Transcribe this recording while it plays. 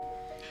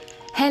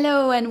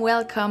Hello and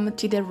welcome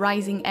to the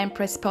Rising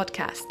Empress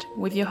podcast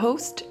with your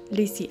host,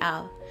 Lucy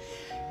Al.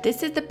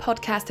 This is the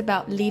podcast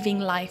about living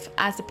life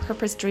as a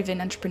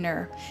purpose-driven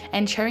entrepreneur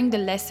and sharing the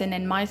lesson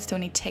and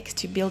milestone it takes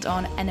to build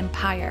on an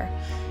empire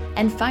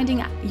and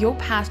finding your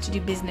path to do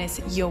business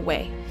your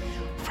way.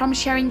 From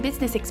sharing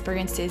business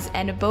experiences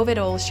and above it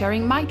all,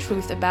 sharing my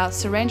truth about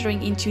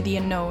surrendering into the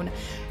unknown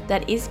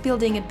that is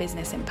building a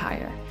business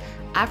empire.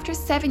 After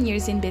 7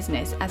 years in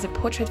business as a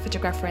portrait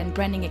photographer and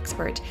branding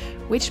expert,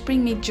 which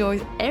bring me joy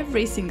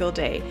every single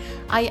day,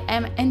 I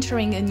am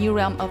entering a new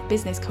realm of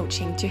business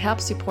coaching to help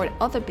support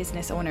other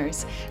business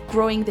owners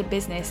growing the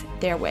business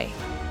their way.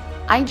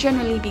 I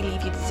genuinely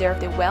believe you deserve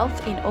the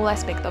wealth in all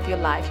aspects of your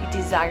life you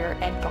desire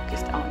and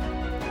focused on.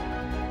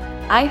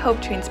 I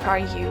hope to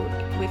inspire you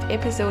with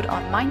episodes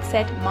on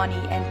mindset, money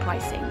and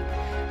pricing,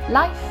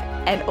 life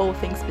and all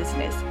things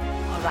business.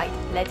 All right,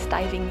 let's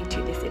dive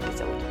into this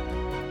episode.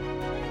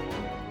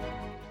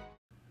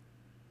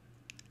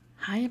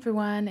 Hi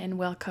everyone and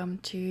welcome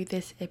to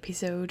this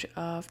episode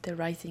of The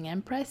Rising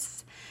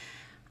Empress.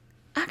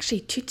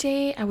 Actually,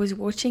 today I was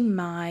watching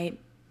my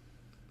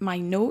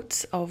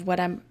notes of what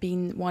I've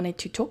been wanted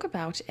to talk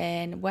about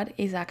and what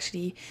is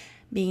actually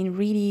been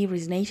really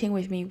resonating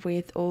with me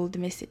with all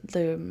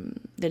the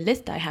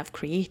list I have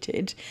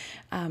created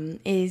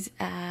is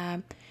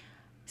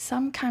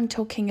some kind of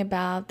talking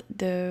about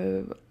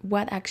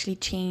what actually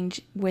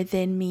changed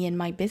within me and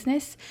my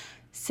business.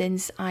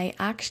 Since I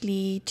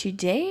actually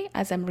today,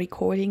 as I'm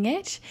recording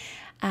it,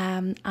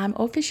 I'm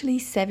officially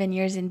 7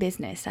 years in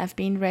business. I've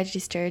been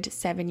registered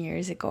 7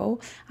 years ago.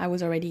 I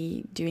was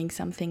already doing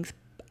some things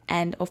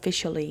and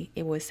officially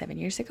it was 7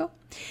 years ago.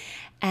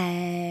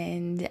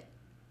 And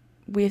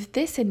with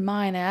this in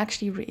mind, it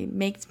actually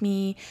makes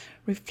me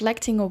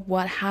reflecting of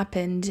what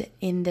happened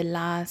in the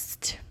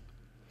last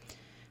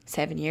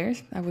 7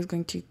 years. I was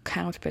going to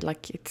count, but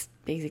it's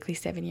basically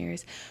 7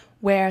 years.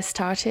 Where I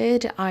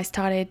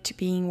started to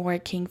being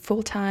working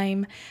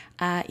full-time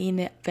in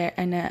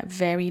a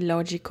very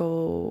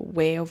logical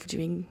way of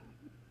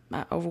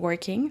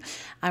working.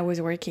 I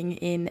was working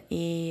in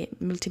a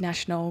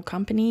multinational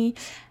company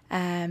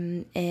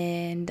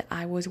and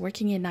I was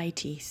working in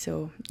IT,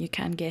 so you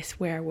can guess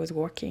where I was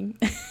working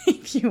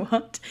if you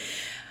want.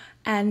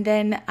 And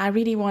then I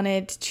really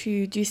wanted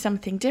to do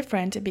something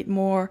different, a bit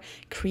more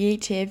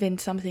creative, and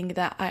something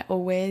that I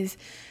always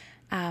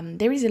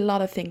there is a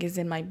lot of things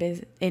in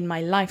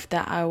my life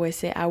that I always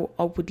say I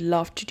would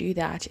love to do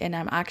that, and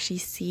I'm actually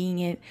seeing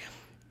it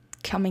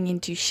coming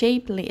into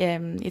shape.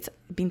 It's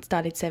been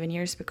started 7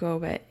 years ago,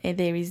 but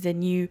there is a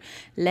new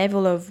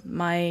level of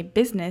my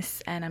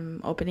business, and I'm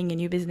opening a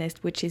new business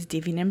which is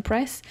Divine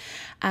Empress.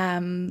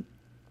 And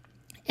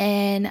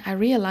I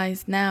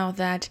realized now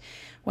that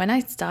when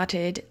I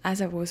started,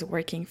 as I was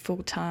working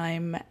full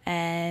time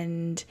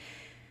and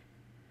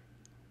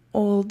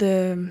all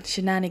the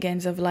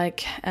shenanigans of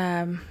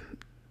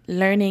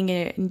learning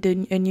a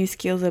new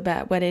skills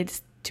about what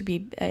it's to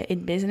be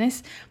in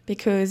business,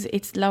 because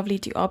it's lovely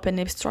to open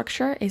a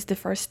structure is the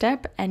first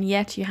step, and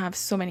yet you have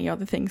so many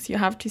other things you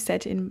have to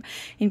set in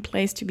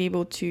place to be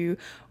able to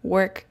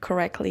work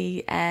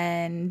correctly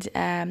and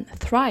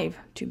thrive,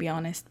 to be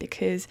honest.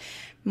 Because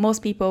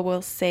most people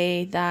will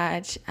say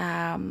that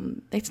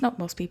it's not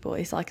most people,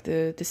 it's like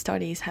the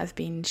studies has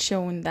been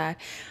shown that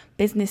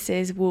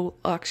businesses will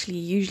actually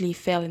usually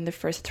fail in the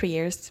first 3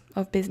 years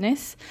of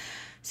business.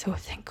 So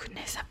thank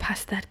goodness I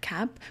passed that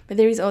gap. But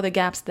there is other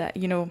gaps that,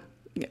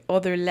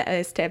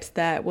 other steps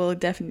that will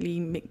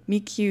definitely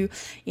make you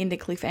in the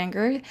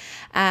cliffhanger.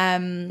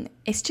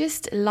 It's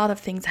just a lot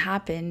of things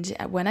happened.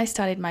 When I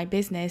started my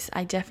business,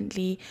 I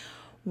definitely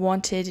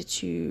wanted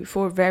to,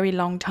 for a very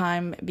long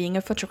time, being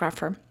a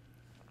photographer.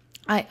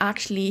 I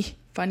actually,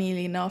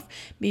 funnily enough,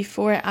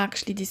 before I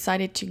actually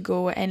decided to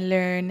go and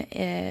learn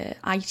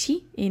IT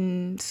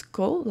in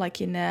school,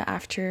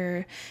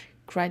 after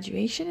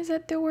graduation, is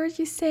that the word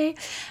you say?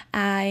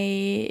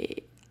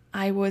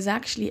 I was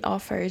actually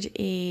offered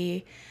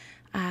a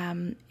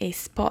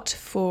spot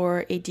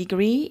for a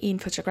degree in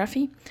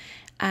photography,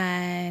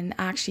 and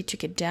I actually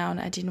took it down.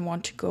 I didn't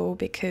want to go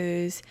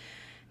because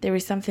there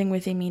was something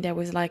within me that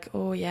was like,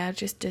 oh yeah, it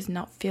just does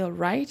not feel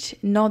right.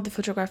 Not the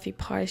photography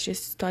part, it's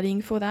just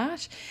studying for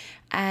that.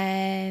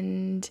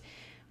 And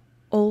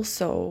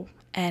also,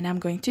 and I'm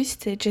going to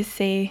just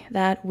say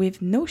that with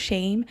no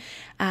shame,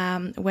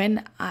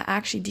 when I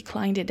actually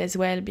declined it as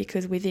well,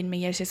 because within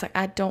me, it's just like,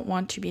 I don't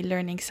want to be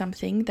learning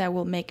something that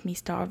will make me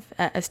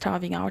a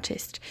starving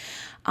artist.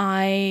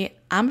 I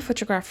am a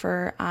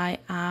photographer. I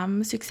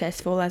am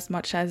successful as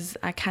much as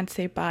I can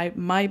say by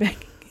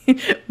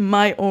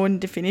my own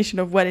definition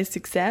of what is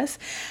success.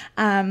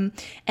 And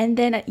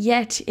then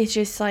yet it's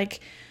just like,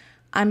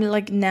 I'm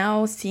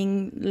now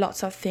seeing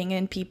lots of things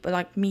and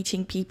people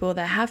meeting people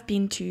that have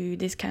been to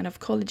this kind of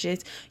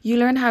colleges. You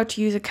learn how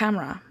to use a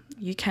camera.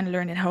 You can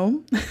learn at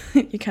home.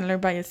 You can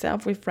learn by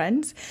yourself with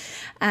friends.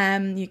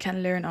 You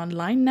can learn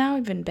online now,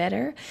 even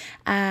better.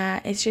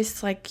 It's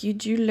just you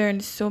do learn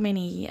so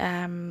many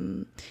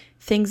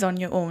things on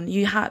your own.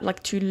 You have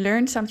like to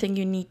learn something,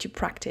 you need to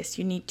practice,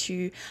 you need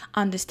to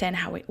understand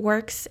how it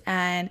works.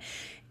 And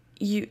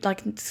you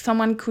like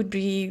someone could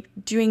be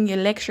doing a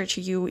lecture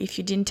to you. If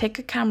you didn't take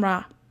a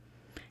camera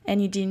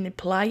and you didn't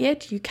apply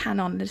it, you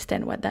cannot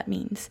understand what that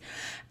means.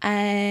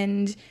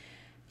 And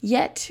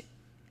yet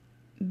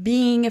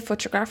being a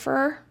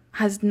photographer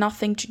has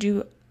nothing to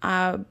do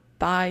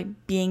by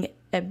being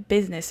a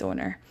business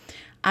owner.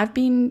 I've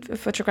been a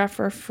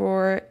photographer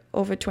for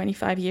over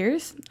 25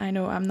 years. I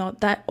know I'm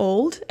not that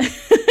old,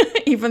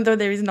 even though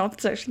there is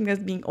not such thing as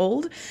being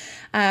old.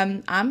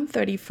 I'm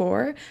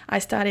 34. I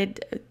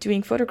started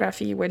doing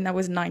photography when I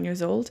was 9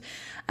 years old.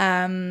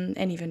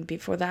 And even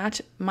before that,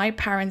 my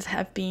parents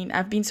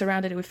I've been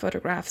surrounded with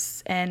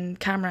photographs and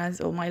cameras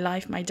all my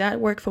life. My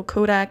dad worked for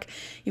Kodak.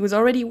 He was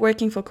already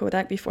working for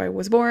Kodak before I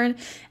was born.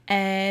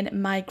 And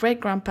my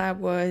great-grandpa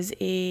was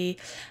a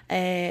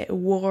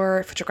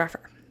war photographer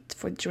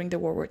during the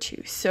World War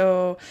II.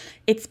 So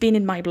it's been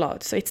in my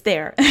blood. So it's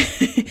there.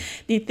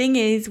 The thing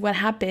is, what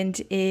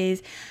happened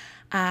is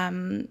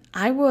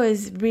I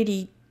was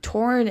really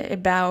torn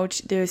about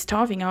the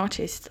starving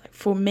artist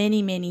for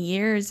many, many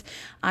years.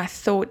 I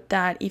thought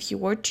that if you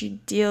were to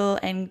deal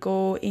and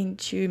go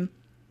into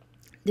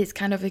this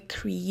kind of a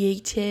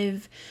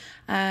creative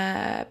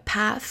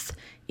path,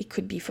 it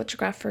could be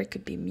photographer, it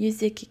could be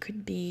music, it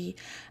could be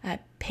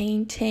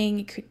painting,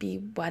 it could be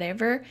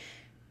whatever.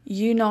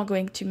 You're not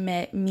going to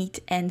meet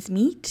ends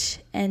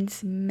meant.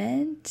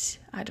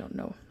 I don't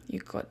know. You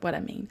got what I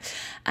mean.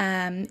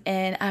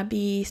 And I'll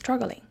be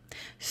struggling.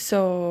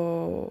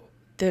 So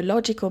the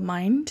logical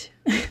mind,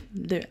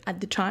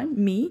 at the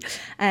time, me,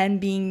 and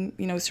being,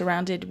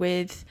 surrounded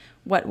with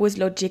what was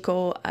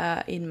logical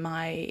in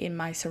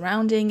my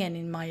surrounding and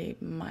in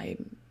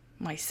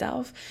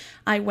myself,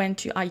 I went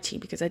to IT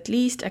because at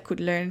least I could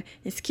learn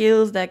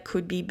skills that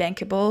could be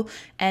bankable.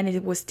 And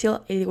it was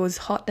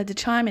hot at the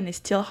time, and it's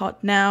still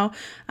hot now.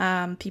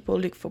 People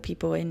look for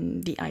people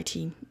in the IT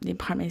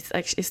department.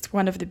 It's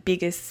one of the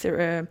biggest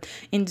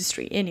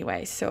industry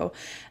anyway. So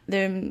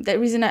the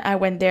reason I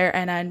went there,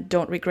 and I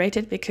don't regret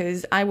it,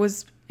 because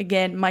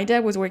again, my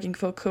dad was working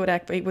for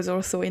Kodak, but he was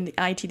also in the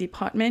IT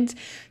department.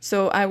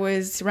 So I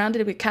was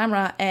surrounded with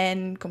camera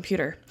and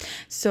computer.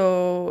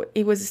 So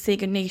it was a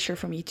second nature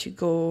for me to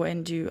go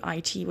and do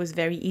IT. It was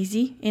very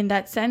easy in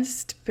that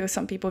sense. For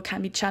some people, it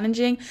can be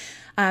challenging.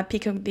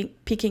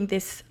 Picking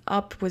this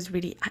up was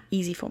really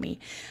easy for me.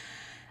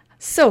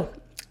 So,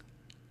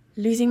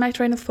 losing my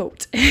train of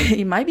thought.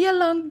 It might be a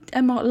long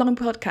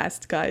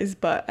podcast, guys,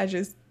 but I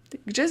just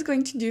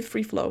going to do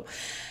free flow.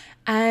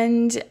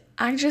 And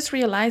I just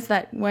realized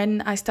that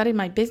when I started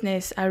my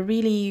business, I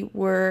really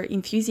were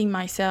infusing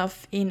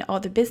myself in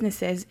other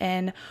businesses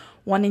and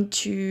wanting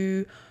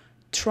to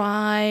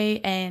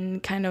try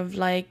and kind of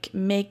like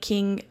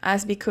making,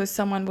 as because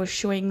someone was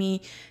showing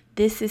me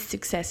this is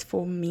success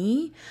for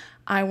me,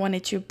 I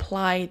wanted to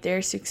apply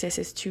their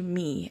successes to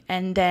me.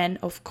 And then,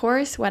 of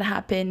course, what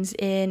happens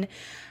in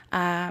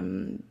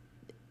some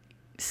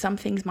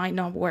things might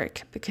not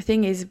work. Because the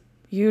thing is,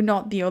 you're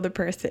not the other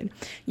person.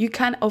 You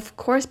can, of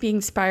course, be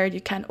inspired.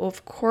 You can,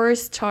 of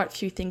course, start a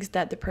few things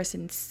that the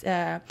person's,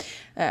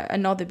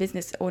 another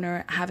business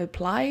owner have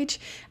applied.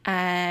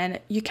 And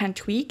you can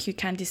tweak. You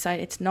can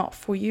decide it's not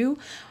for you.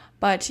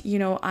 But,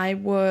 I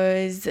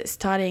was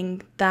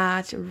starting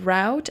that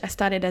route. I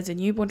started as a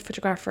newborn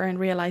photographer and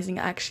realizing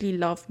I actually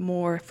love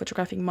more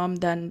photographing mom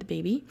than the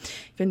baby.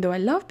 Even though I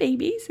love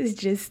babies, it's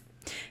just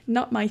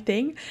not my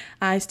thing.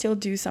 I still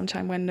do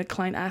sometimes when the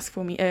client asks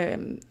for me,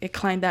 a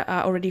client that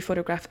I already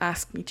photographed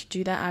asks me to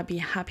do that, I'd be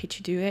happy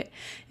to do it.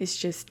 It's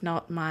just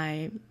not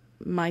my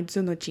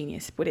zone of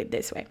genius, put it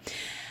this way.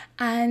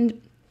 And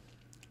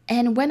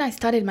when I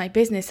started my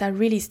business, I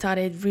really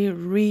started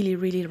really,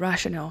 really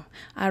rational.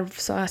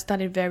 So I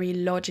started very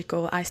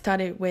logical. I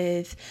started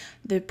with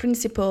the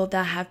principle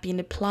that have been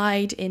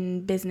applied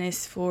in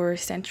business for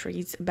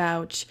centuries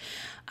about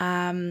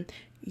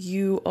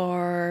you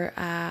are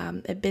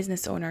a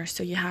business owner,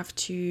 so you have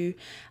to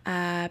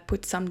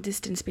put some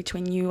distance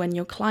between you and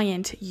your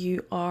client.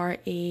 You are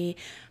a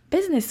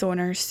business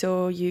owner,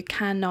 so you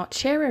cannot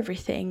share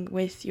everything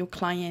with your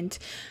client.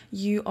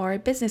 You are a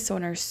business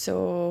owner,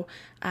 so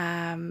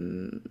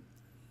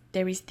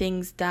there is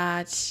things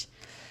that,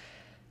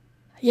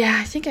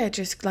 I think I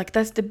just,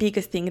 that's the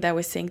biggest thing that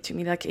was saying to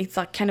me. It's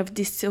kind of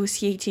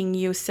dissociating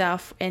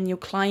yourself and your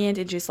client.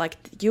 It's just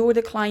you're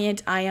the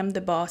client, I am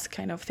the boss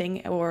kind of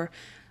thing, or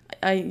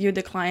you're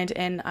the client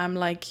and I'm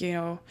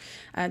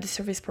the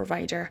service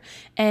provider.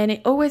 And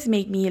it always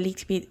made me a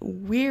little bit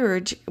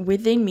weird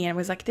within me. I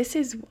was this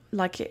is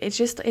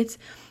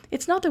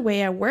it's not the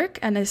way I work,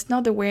 and it's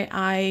not the way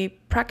I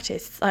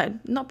practice.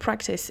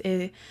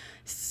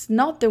 It's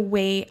not the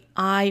way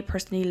I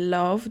personally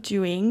love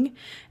doing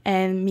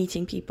and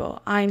meeting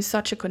people. I'm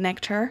such a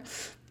connector.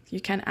 You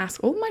can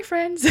ask all my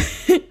friends.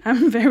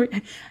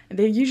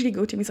 They usually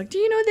go to me, do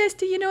you know this?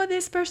 Do you know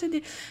this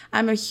person?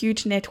 I'm a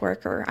huge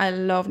networker. I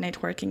love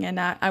networking, and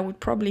I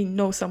would probably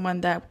know someone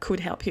that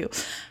could help you.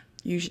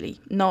 usually.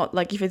 Not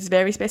like if it's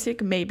very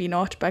specific, maybe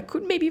not, but I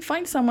could maybe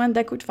find someone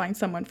that could find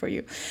someone for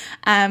you.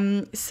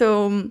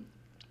 So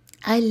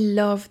I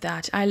love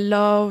that. I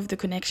love the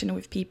connection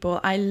with people.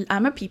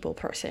 I'm a people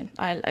person.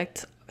 I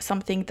liked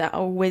something that I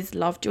always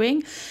loved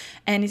doing.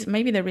 And it's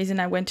maybe the reason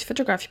I went to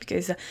photography,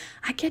 because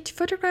I get to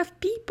photograph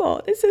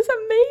people. This is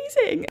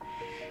amazing.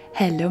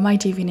 Hello, my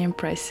Divine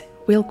Empress.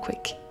 Real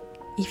quick,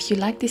 if you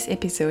like this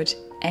episode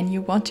and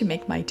you want to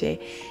make my day,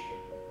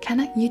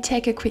 can you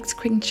take a quick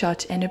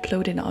screenshot and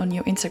upload it on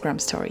your Instagram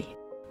story?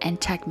 And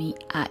tag me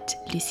at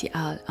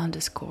lucyal_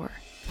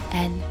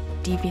 and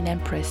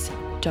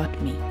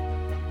divineempress.me.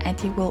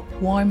 And it will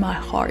warm my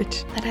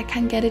heart that I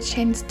can get a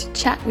chance to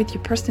chat with you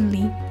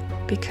personally,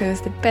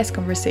 because the best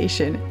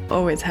conversation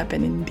always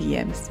happen in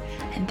DMs.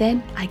 And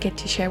then I get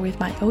to share with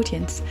my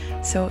audience.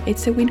 So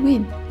it's a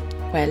win-win.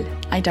 Well,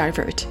 I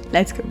divert.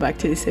 Let's go back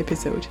to this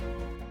episode.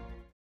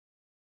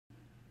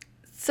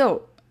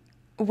 So,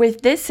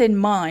 with this in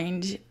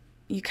mind,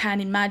 you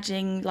can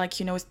imagine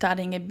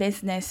starting a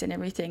business and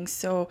everything.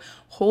 So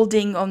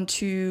holding on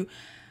to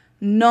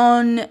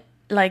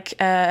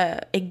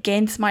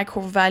against my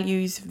core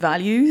values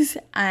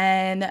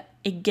and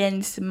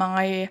against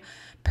my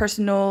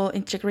personal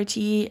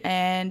integrity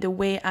and the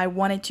way I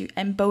wanted to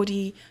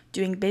embody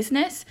doing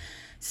business.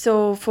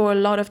 So for a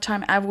lot of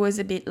time I was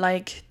a bit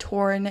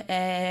torn,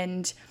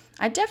 and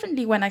I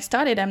definitely, when I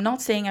started, I'm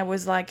not saying I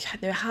was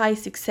the high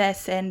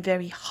success and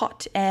very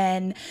hot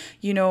and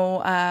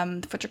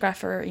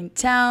photographer in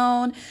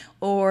town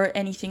or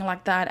anything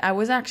like that. I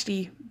was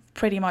actually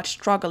pretty much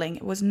struggling.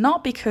 It was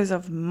not because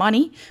of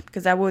money,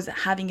 because I was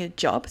having a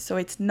job, so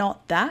it's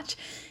not that.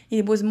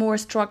 It was more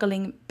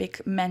struggling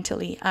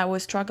mentally. I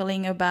was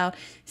struggling about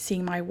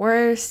seeing my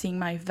worth, seeing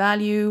my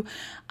value.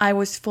 I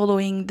was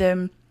following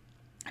the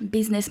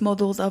business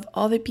models of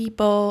other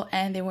people,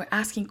 and they were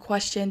asking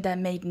questions that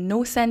made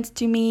no sense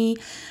to me,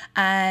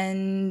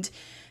 and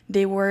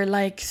they were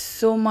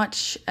so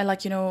much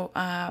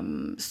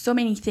so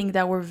many things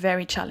that were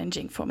very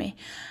challenging for me.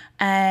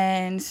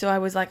 And so I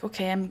was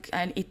okay,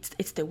 and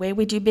it's the way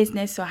we do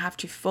business, so I have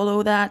to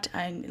follow that,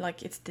 and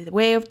it's the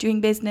way of doing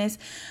business,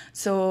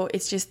 so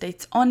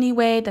it's only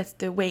way, that's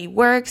the way it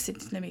works,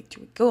 it's let me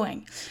keep it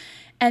going.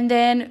 And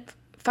then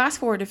fast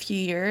forward a few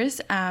years,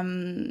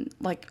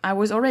 I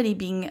was already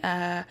being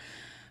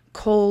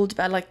called,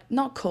 but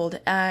not called.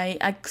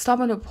 I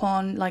stumbled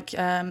upon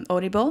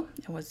Audible.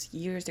 It was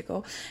years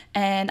ago,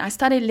 and I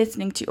started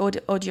listening to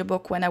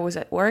audiobook when I was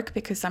at work,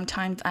 because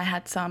sometimes I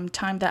had some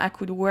time that I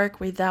could work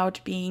without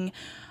being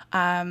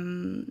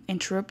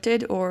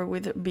interrupted, or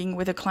with being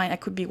with a client. I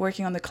could be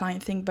working on the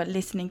client thing but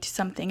listening to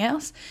something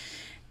else,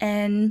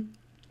 and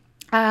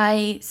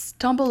I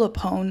stumbled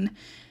upon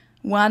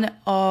one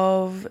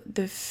of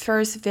the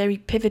first very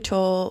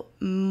pivotal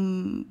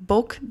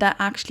book that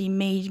actually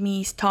made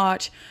me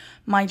start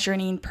my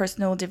journey in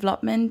personal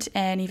development,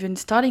 and even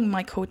starting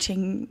my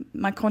coaching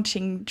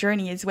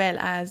journey as well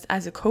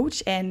as a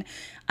coach and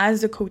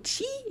as a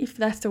coachee, if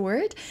that's the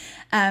word.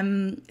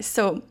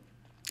 So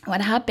what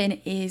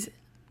happened is,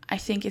 I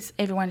think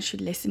everyone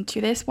should listen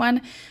to this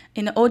one.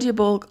 In the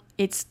audiobook,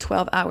 it's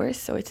 12 hours,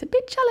 so it's a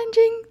bit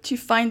challenging to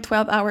find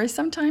 12 hours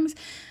sometimes.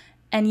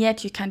 And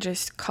yet you can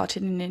just cut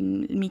it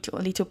in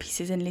little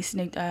pieces and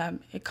listen to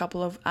a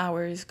couple of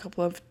hours, a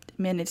couple of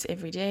minutes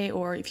every day.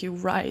 Or if you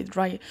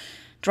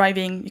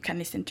driving, you can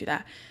listen to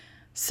that.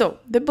 So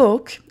the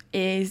book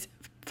is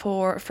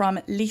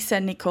from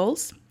Lisa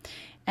Nichols,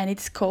 and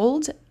it's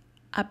called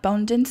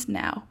Abundance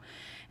Now.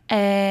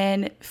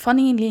 And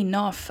funnily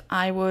enough,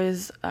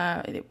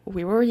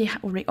 we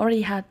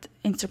already had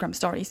Instagram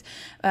stories.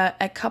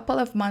 A couple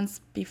of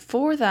months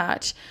before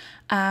that,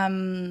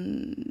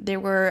 there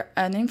were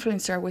an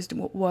influencer I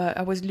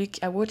was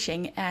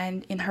watching,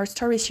 and in her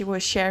story she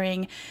was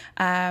sharing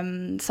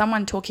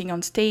someone talking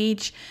on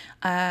stage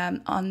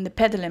on the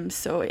Pedalum.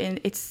 So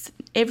it's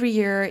every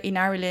year in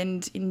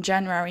Ireland in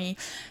January,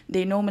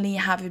 they normally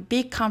have a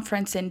big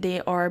conference, and they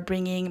are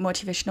bringing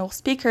motivational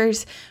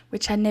speakers,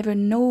 which I never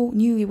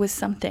knew it was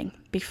something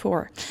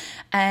before.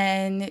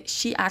 And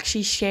she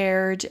actually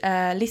shared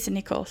Lisa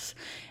Nichols,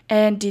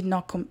 and did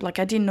not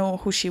I didn't know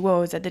who she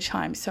was at the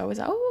time, so I was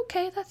oh,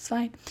 okay, that's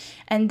fine.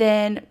 And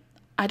then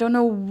I don't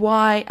know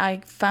why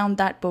I found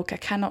that book. I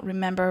cannot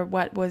remember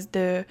what was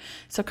the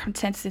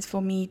circumstances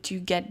for me to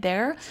get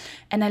there,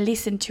 and I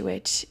listened to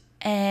it,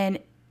 and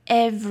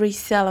every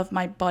cell of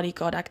my body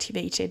got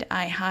activated.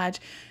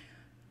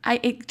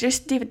 It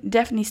just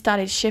definitely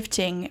started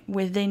shifting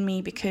within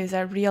me, because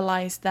I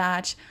realized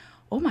that,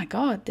 oh my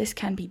God, this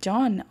can be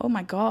done. Oh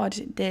my God,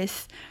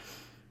 this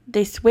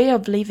way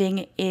of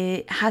living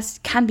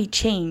can be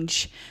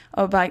changed.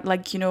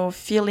 About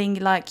feeling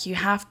like it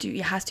has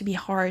to be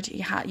hard.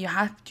 You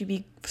have to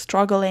be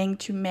struggling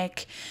to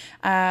make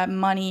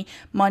money.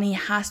 Money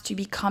has to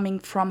be coming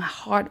from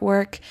hard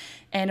work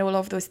and all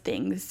of those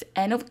things.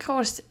 And of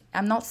course,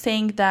 I'm not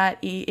saying that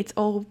it's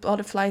all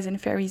butterflies and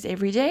fairies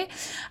every day.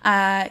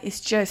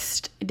 It's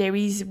just there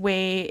is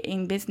way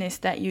in business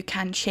that you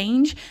can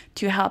change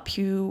to help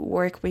you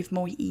work with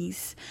more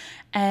ease.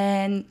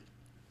 And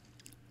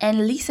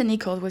And Lisa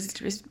Nichols was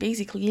just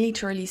basically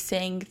literally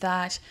saying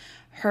that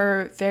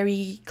her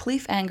very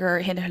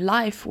cliffhanger in her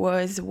life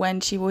was when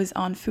she was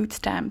on food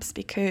stamps,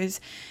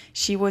 because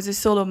she was a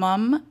solo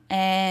mom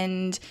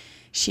and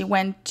she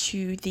went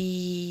to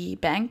the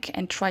bank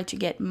and tried to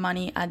get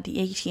money at the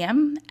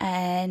ATM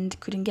and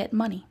couldn't get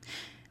money.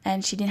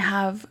 And she didn't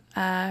have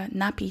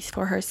nappies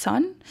for her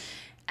son.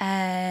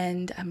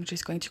 And I'm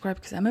just going to cry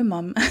because I'm a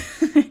mom.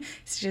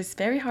 It's just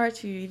very hard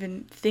to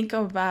even think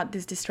about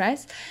this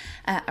distress.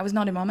 I was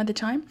not a mom at the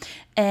time.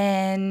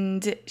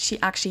 And she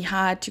actually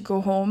had to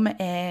go home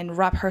and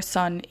wrap her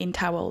son in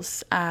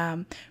towels,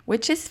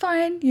 which is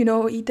fine. You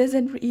know, he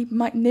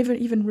might never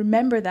even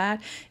remember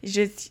that. It's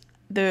just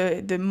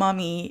the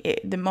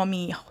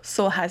mommy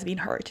soul has been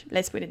hurt.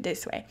 Let's put it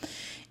this way.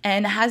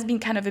 And has been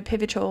kind of a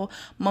pivotal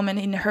moment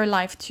in her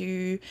life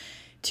to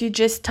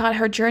just start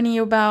her journey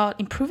about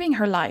improving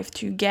her life,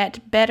 to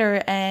get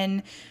better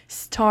and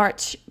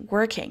start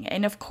working.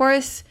 And of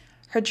course,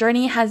 her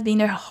journey has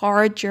been a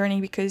hard journey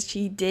because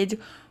she did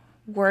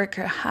work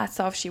her hats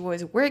off. She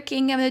was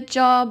working at a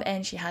job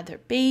and she had her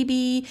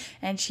baby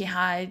and she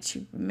had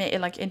to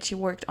and she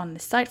worked on the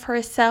side for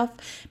herself,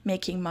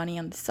 making money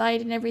on the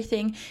side and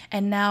everything.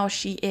 And now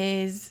she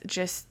is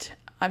just,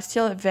 I'm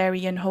still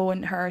very in awe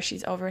in her.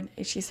 She's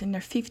in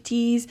her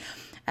 50s.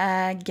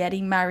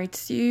 Getting married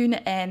soon,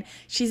 and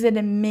she's an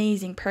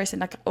amazing person.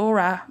 Like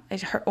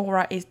her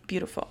aura is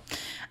beautiful,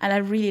 and I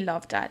really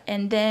love that.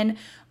 And then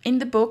in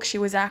the book, she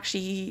was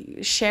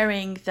actually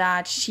sharing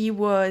that she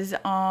was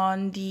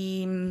on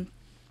the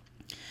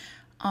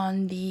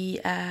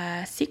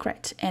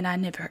Secret, and I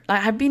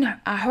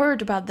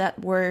heard about that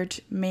word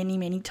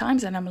many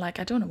times, and I'm like,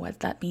 I don't know what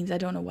that means. I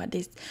don't know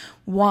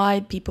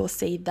why people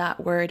say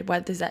that word.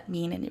 What does that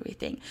mean and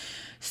everything?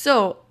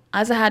 So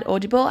as I had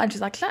Audible, I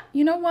was like,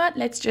 you know what?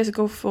 Let's just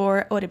go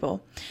for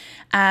Audible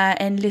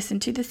and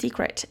listen to The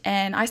Secret.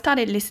 And I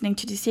started listening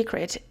to The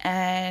Secret,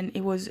 and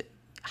it was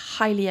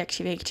highly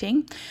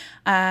activating.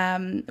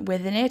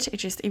 Within it,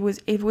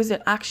 it was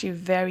actually a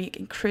very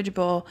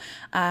incredible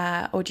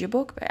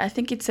audiobook. But I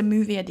think it's a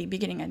movie at the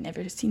beginning. I'd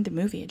never seen the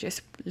movie. I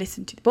just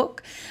listened to the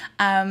book,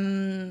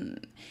 and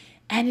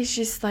it's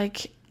just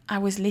like, I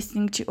was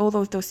listening to all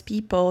of those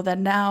people that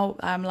now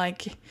I'm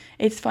like,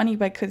 it's funny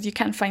because you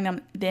can't find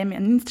them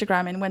on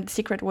Instagram. And when The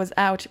Secret was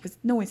out, it was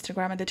no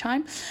Instagram at the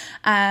time.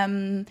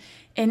 And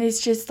it's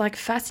just like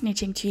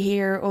fascinating to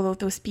hear all of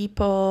those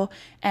people.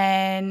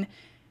 And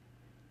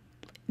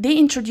they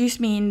introduced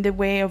me in the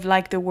way of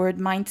like the word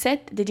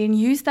mindset. They didn't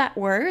use that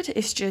word.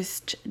 It's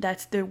just,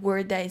 that's the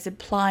word that is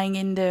applying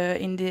in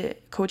the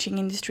coaching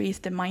industry, is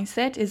the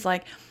mindset. Is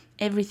like,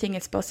 everything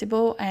is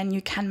possible and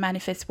you can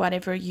manifest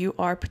whatever you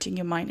are putting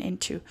your mind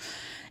into.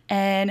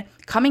 And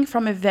coming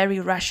from a very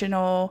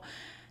rational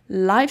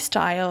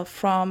lifestyle,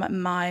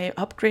 from my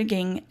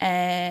upbringing,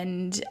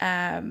 and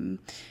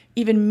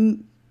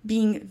even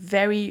being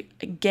very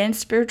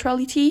against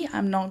spirituality,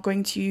 I'm not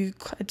going to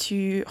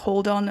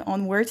hold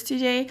on words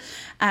today.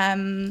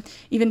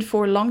 Even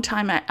for a long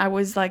time, I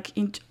was like,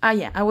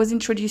 I was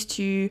introduced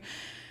to,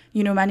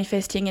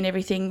 manifesting and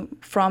everything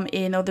from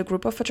another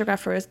group of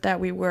photographers that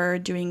we were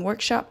doing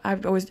workshop. I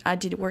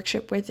did a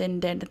workshop with, and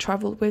then I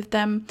traveled with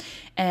them,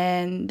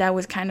 and that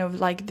was kind of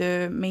like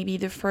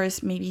the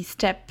first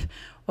step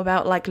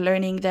about like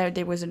learning that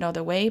there was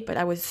another way. But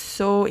I was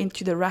so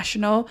into the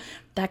rational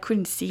that I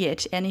couldn't see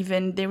it. And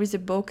even there is a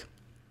book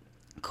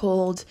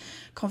called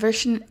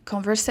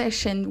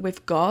Conversation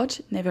with God.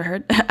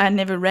 I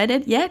never read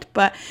it yet,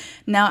 but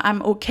now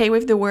I'm okay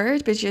with the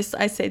word. But just,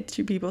 I said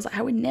to people,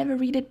 I would never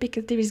read it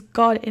because there is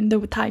God in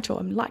the title.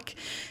 I'm like,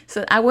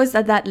 so I was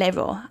at that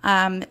level.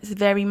 It's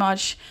very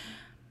much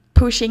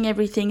pushing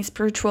everything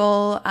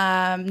spiritual,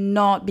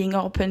 not being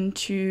open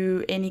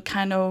to any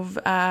kind of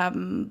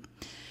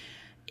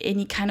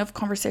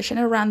conversation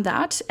around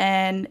that.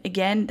 And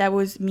again, that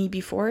was me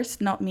before, it's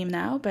not me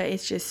now, but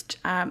it's just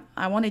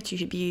I wanted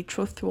to be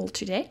truthful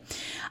today.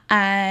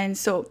 And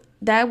so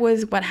that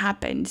was what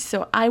happened.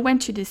 So I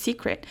went to The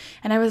Secret,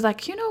 and I was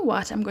like, you know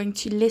what, I'm going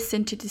to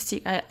listen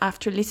to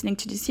after listening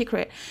to The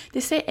Secret, they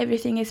say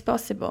everything is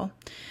possible.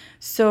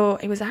 So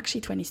it was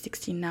actually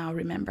 2016 now,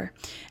 remember.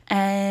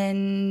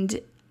 And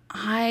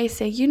I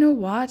say, you know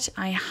what,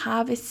 I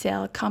have a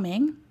sale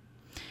coming.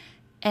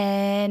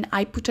 And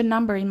I put a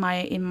number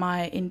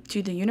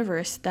into the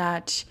universe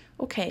that,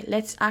 okay,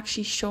 let's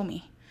actually show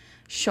me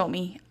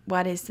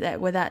what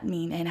that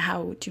mean and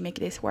how to make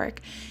this work.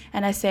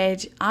 And I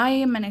said, I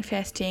am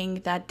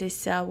manifesting that this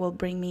sale will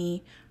bring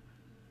me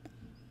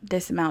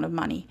this amount of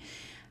money.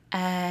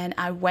 And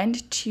I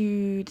went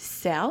to the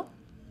sale.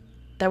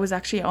 That was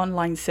actually an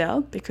online sale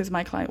because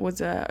my client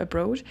was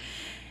abroad.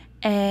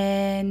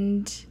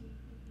 And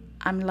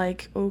I'm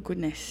like, oh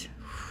goodness.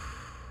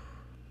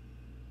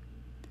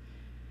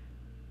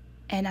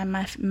 And I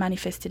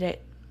manifested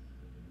it,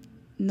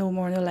 no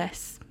more, no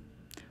less.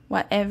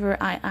 Whatever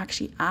I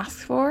actually asked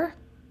for,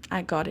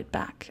 I got it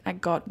back. I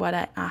got what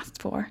I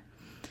asked for.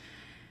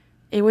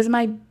 It was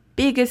my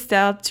biggest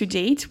sale to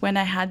date when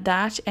I had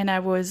that, and I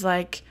was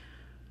like,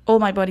 all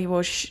my body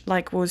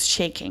was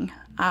shaking.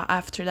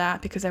 after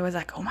that, because I was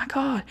like, oh my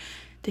God,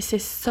 this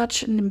is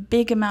such a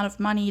big amount of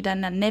money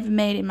that I never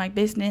made in my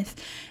business.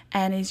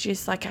 And it's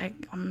just like,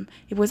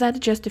 it was that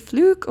just a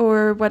fluke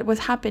or what was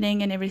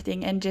happening and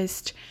everything. And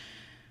just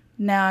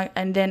now,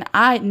 and then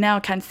I now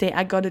can say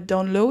I got a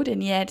download,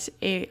 and yet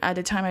at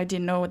the time I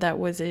didn't know that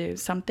was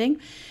something.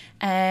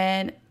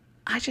 And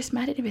I just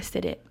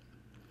manifested it.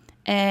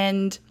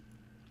 And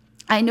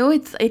I know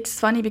it's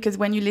funny because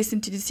when you listen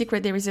to The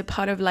Secret, there is a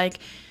part of like,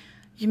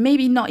 you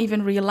maybe not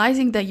even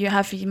realizing that you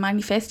have been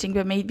manifesting,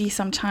 but maybe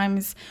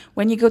sometimes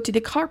when you go to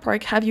the car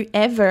park, have you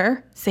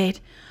ever said,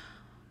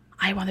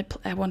 I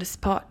want a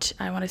spot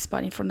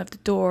in front of the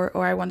door,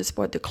 or I want a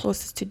spot the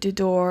closest to the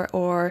door,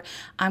 or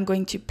I'm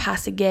going to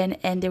pass again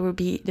and there will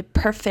be the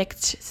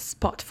perfect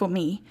spot for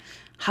me.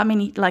 How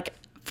many, like,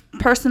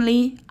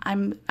 personally,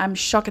 I'm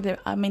shocked at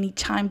how many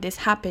times this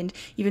happened,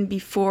 even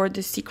before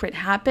The Secret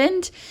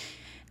happened.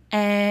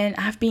 And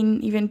I've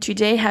been, even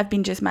today, have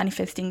been just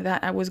manifesting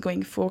that I was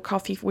going for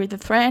coffee with a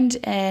friend,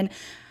 and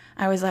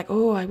I was like,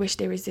 oh, I wish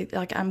there is,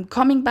 like, I'm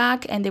coming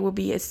back and there will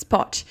be a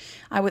spot.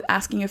 I was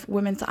asking if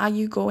women, are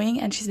you going?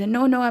 And she said,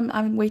 no,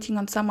 I'm waiting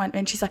on someone.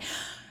 And she's like,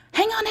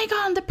 hang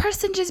on, the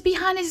person just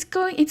behind is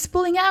going, it's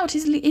pulling out,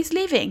 is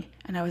leaving.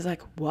 And I was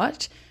like,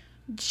 what?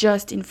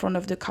 Just in front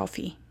of the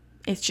coffee.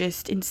 It's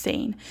just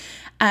insane.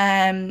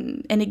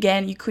 And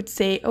again, you could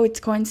say, oh, it's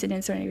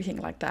coincidence or anything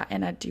like that.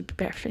 And I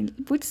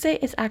would say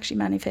it's actually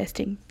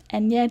manifesting.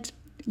 And yet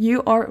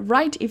you are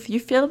right if you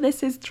feel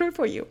this is true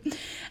for you.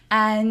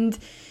 And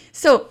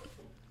so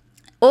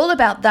all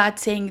about that,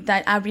 saying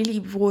that I really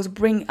was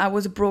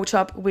brought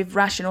up with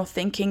rational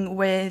thinking,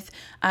 with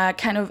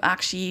kind of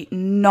actually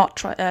not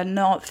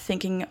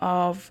thinking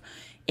of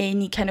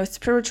any kind of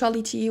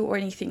spirituality or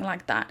anything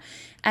like that.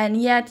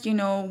 And yet,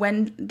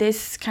 when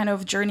this kind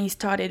of journey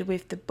started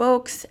with the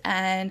books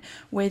and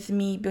with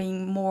me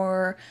being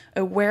more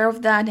aware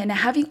of that, and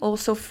having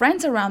also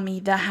friends around me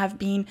that have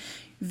been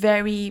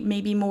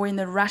maybe more in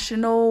the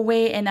rational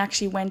way and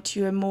actually went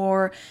to a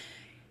more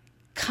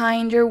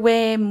kinder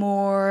way,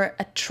 more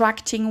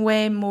attracting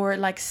way, more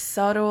like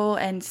subtle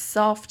and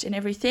soft and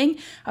everything,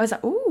 I was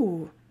like,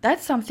 ooh,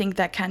 that's something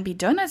that can be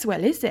done as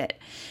well, is it?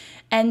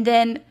 And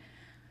then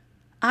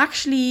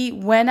actually,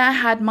 when I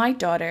had my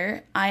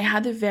daughter, I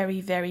had a very,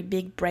 very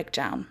big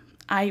breakdown.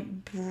 I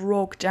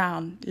broke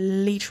down,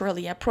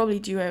 literally. I probably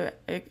do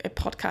a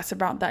podcast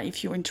about that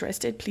if you're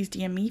interested. Please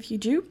DM me if you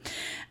do.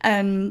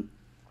 And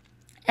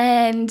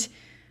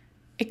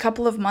a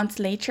couple of months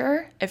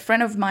later, a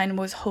friend of mine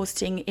was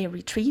hosting a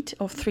retreat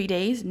of 3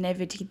 days.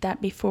 Never did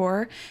that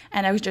before.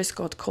 And I just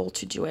got called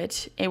to do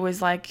it. It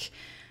was like,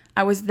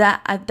 I was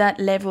at that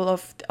level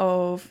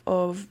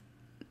of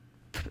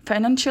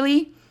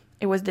financially.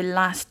 It was the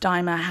last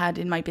dime I had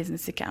in my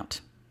business account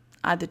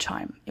at the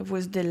time. It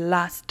was the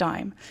last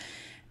dime.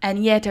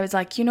 And yet I was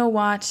like, you know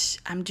what?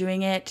 I'm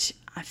doing it.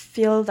 I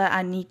feel that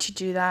I need to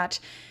do that.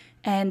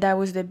 And that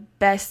was the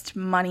best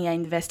money I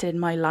invested in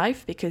my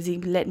life, because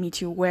it led me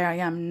to where I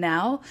am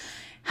now,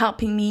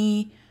 helping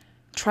me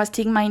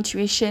trusting my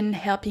intuition,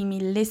 helping me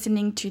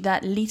listening to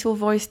that little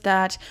voice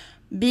that,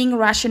 being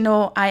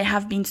rational, I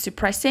have been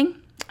suppressing.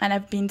 And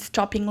I've been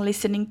stopping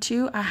listening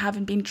to, I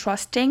haven't been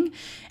trusting,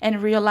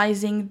 and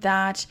realizing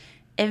that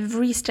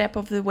every step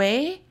of the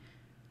way,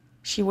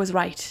 she was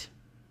right.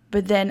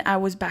 But then I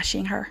was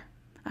bashing her.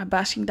 I'm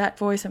bashing that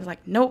voice. I was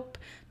like, nope.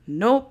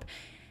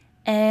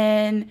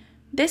 And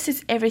this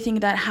is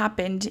everything that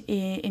happened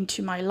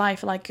into my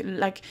life. Like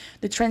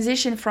the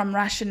transition from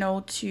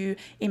rational to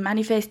a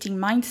manifesting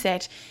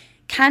mindset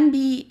can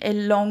be a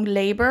long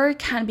labor,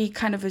 can be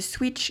kind of a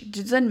switch. It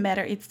doesn't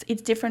matter.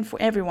 It's different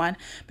for everyone.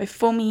 But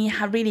for me,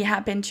 it really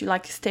happened to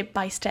like step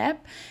by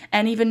step,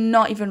 and even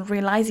not even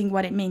realizing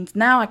what it means.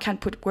 Now I can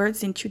put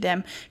words into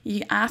them.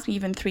 You asked me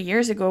even 3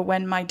 years ago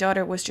when my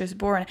daughter was just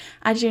born,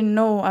 I didn't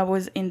know I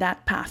was in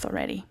that path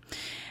already.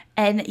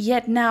 And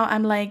yet now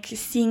I'm like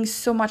seeing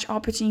so much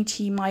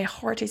opportunity. My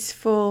heart is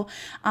full.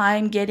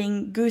 I'm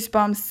getting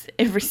goosebumps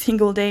every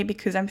single day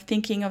because I'm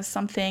thinking of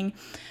something.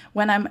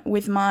 When I'm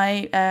with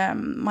my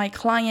my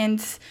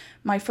clients,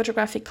 my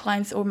photographic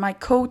clients, or my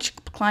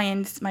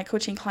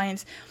coaching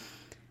clients,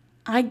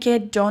 I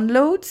get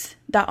downloads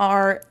that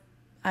are,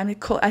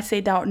 I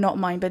say that are not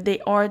mine, but they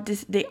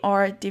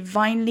are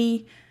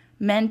divinely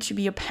meant to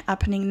be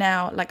happening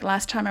now. Like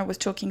last time I was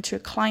talking to a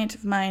client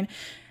of mine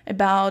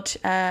about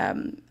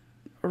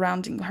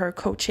around her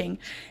coaching,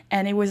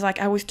 and it was like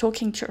I was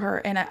talking to her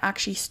and I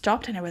actually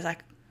stopped and I was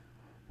like,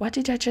 what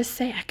did I just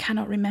say? I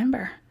cannot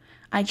remember.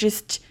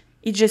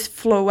 It just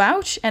flow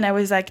out, and I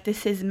was like,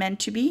 this is meant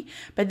to be.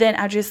 But then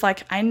I just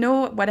like, I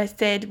know what I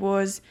said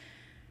was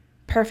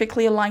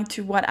perfectly aligned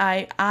to what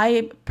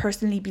I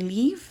personally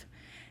believe,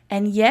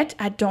 and yet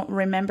I don't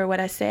remember what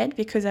I said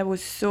because I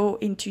was so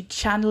into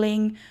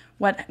channeling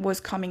what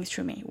was coming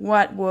through me,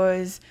 what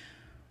was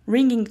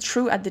ringing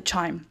true at the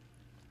time.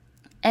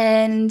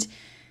 And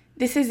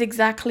this is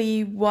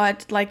exactly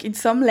what, like in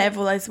some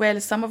level as well,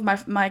 some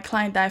of my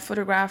clients that I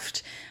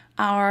photographed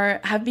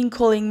have been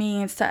calling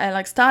me and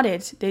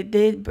started. They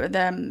did.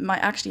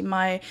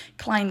 My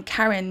client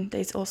Karen,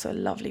 there's also a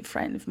lovely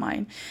friend of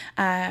mine,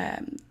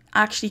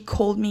 actually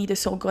called me the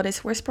Soul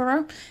Goddess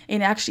Whisperer,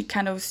 and actually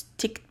kind of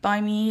sticked by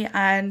me.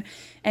 And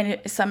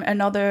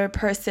another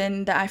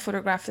person that I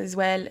photographed as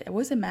well, it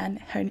was a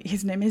man.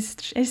 His name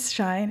is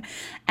Shine,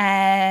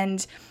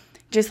 and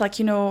just like,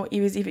 he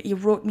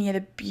wrote me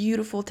a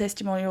beautiful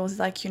testimonials,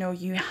 like,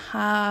 you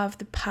have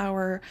the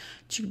power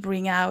to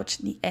bring out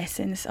the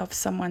essence of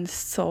someone's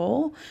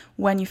soul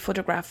when you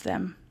photograph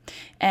them.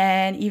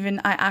 And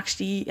even I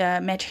actually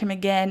met him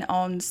again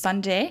on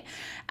Sunday,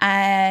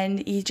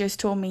 and he just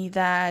told me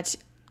that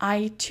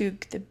I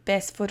took the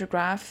best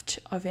photograph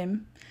of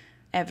him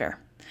ever.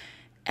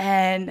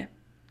 And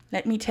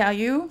let me tell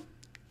you,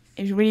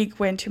 it really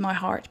went to my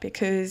heart,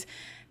 because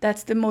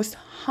that's the most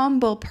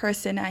humble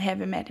person I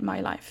ever met in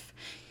my life.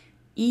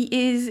 He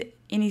is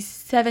in his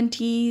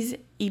 70s.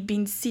 He'd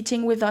been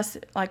sitting with us,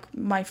 like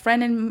my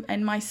friend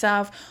and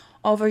myself,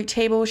 over a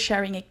table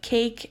sharing a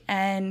cake,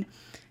 and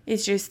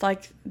it's just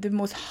like the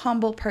most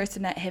humble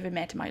person I ever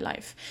met in my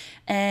life.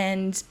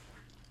 And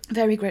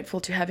very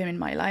grateful to have him in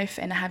my life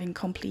and having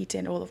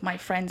completed all of my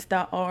friends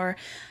that are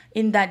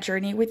in that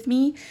journey with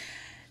me.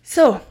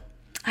 So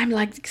I'm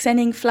like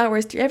sending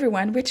flowers to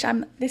everyone, which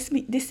this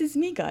is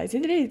me, guys.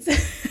 It is.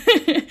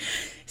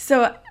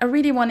 So I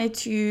really wanted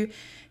to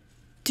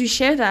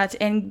share that,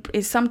 and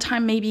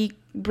sometime maybe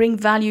bring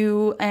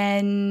value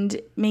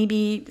and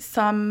maybe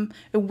some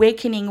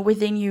awakening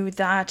within you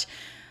that,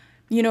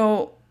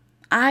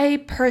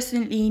 I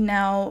personally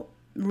now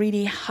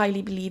really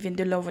highly believe in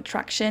the law of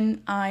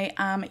attraction. I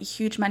am a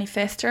huge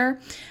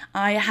manifester.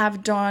 I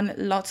have done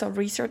lots of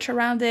research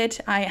around it.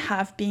 I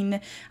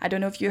don't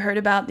know if you heard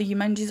about the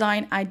human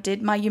design. I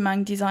did my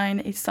human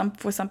design.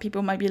 For some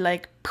people might be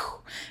like,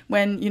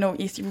 when,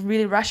 it's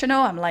really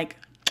rational. I'm like,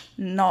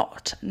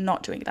 not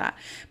doing that.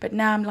 But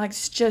now I'm like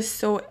just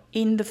so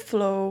in the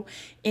flow,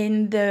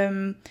 in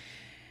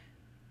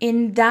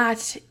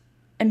that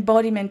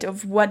embodiment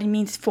of what it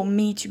means for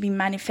me to be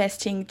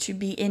manifesting, to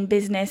be in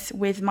business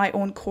with my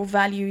own core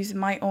values,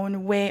 my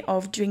own way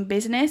of doing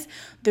business.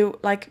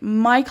 Like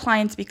my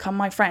clients become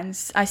my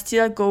friends. I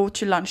still go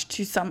to lunch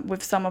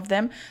with some of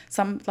them.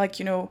 Some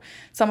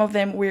of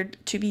them we're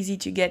too busy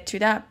to get to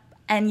that.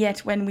 And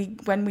yet when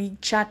we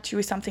chat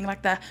to something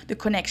like that, the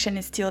connection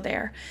is still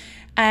there.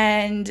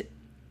 And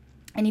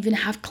even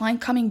have client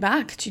coming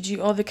back to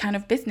do other kind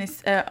of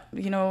business.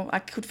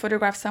 I could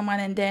photograph someone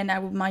and then I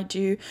might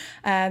do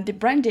the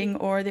branding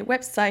or the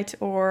website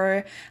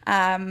or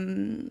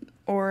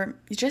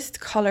just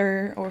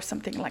color or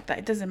something like that.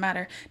 It doesn't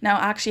matter. Now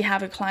I actually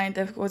have a client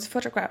that was a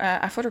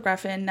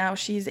photographer, and now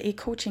she's a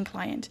coaching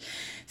client.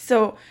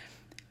 So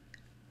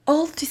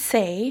all to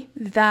say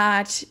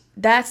that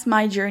that's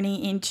my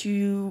journey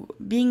into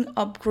being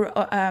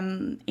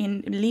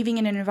in living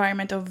in an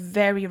environment of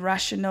very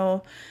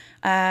rational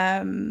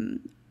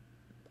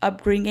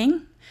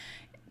upbringing,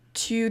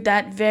 to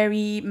that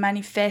very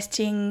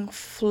manifesting,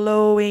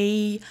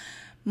 flowy,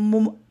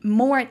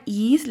 more at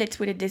ease. Let's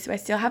put it this way. I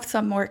still have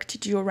some work to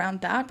do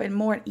around that, but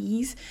more at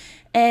ease,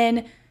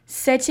 and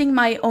setting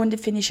my own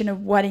definition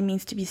of what it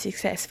means to be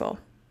successful.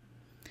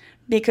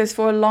 Because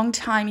for a long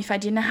time, if I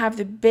didn't have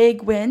the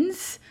big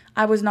wins,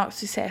 I was not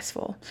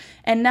successful.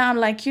 And now I'm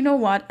like, you know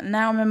what?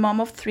 Now I'm a mom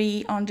of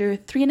 3, under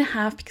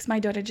 3.5, because my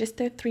daughter just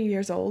turned 3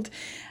 years old.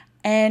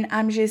 And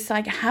I'm just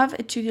like, have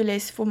a to-do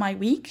list for my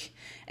week.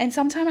 And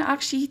sometimes I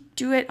actually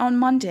do it on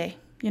Monday.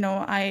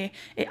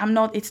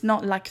 It's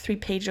not like 3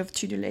 pages of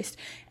to-do list.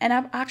 And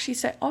I've actually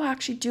said, I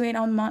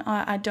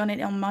done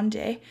it on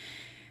Monday.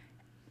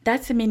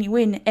 That's a mini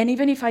win. And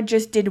even if I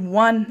just did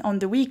one on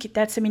the week,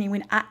 that's a mini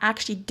win. I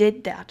actually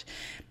did that.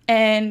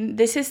 And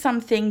this is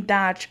something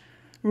that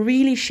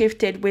really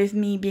shifted with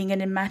me being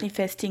in a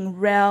manifesting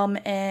realm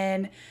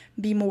and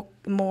be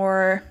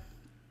more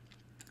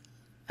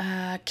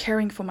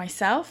caring for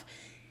myself.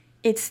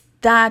 It's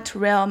that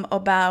realm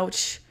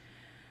about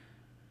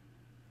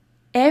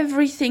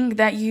everything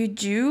that you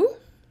do,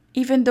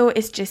 even though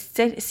it's just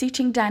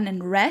sitting down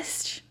and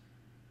rest,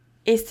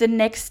 is the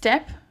next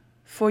step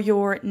for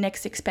your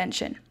next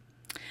expansion.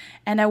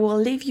 And I will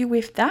leave you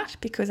with that,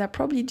 because I'll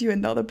probably do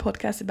another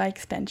podcast about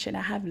expansion.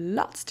 I have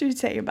lots to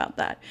say about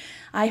that.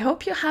 I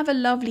hope you have a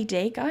lovely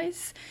day,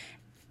 guys.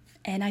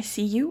 And I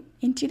see you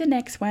into the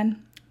next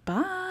one.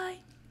 Bye.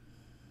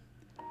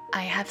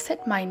 I have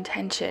set my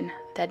intention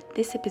that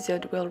this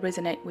episode will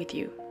resonate with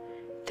you.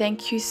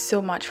 Thank you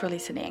so much for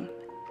listening.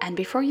 And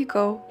before you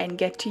go and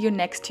get to your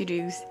next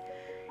to-dos,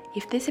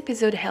 if this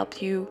episode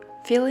helped you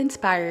feel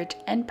inspired,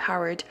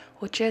 empowered,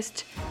 or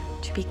just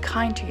to be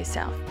kind to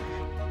yourself,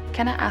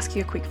 can I ask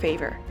you a quick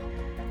favor?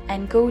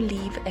 And go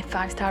leave a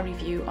 5-star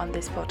review on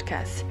this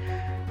podcast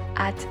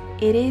at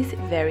It Is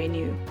Very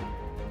New.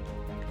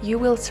 You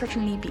will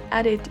certainly be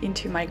added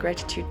into my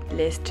gratitude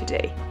list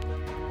today.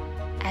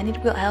 And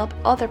it will help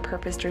other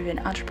purpose-driven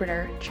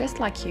entrepreneurs just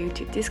like you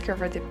to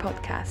discover the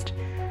podcast.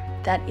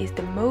 That is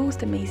the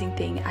most amazing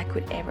thing I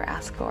could ever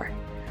ask for.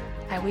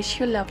 I wish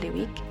you a lovely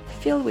week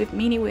filled with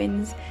mini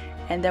wins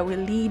and that will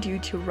lead you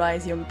to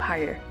rise your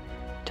empire.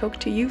 Talk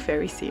to you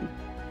very soon.